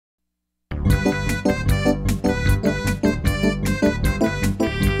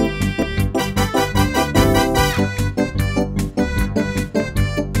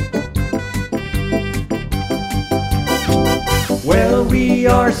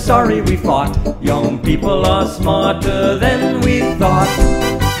we're sorry we fought. Young people are smarter than we thought.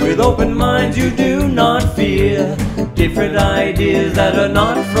 With open minds you do not fear different ideas that are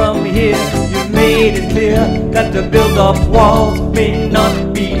not from here. You've made it clear that to build up walls may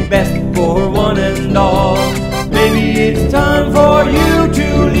not be best for one and all. Maybe it's time for you to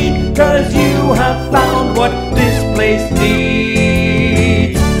lead, 'cause you have found what this place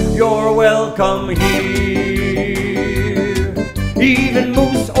needs. You're welcome here, even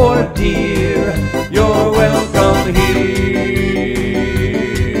moose or deer, you're welcome here.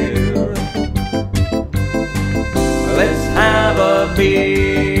 Let's have a beer.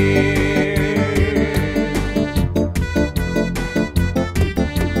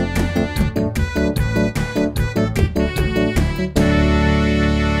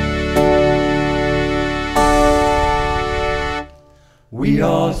 We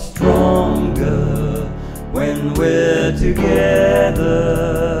are stronger when we're together.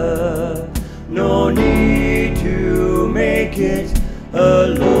 No need to make it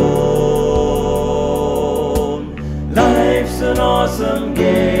alone. Life's an awesome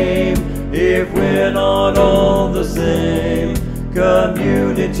game if we're not all the same.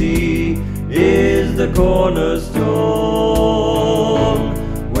 Community is the cornerstone.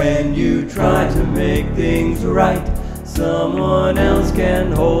 When you try to make things right, someone else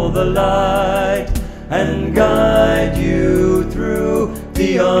can hold the light and guide you through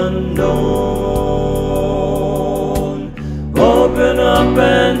the unknown. Open up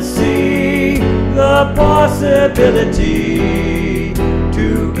and see the possibility.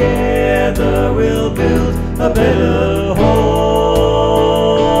 Together we'll build a better home.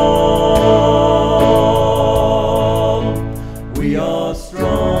 We are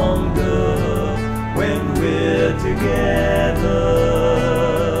stronger when we're together.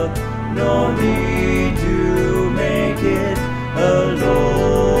 No need to make it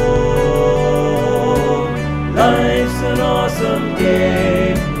alone. Life's an awesome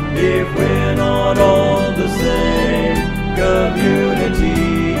game if we're not all the same. Community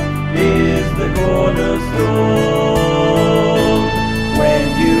is the cornerstone.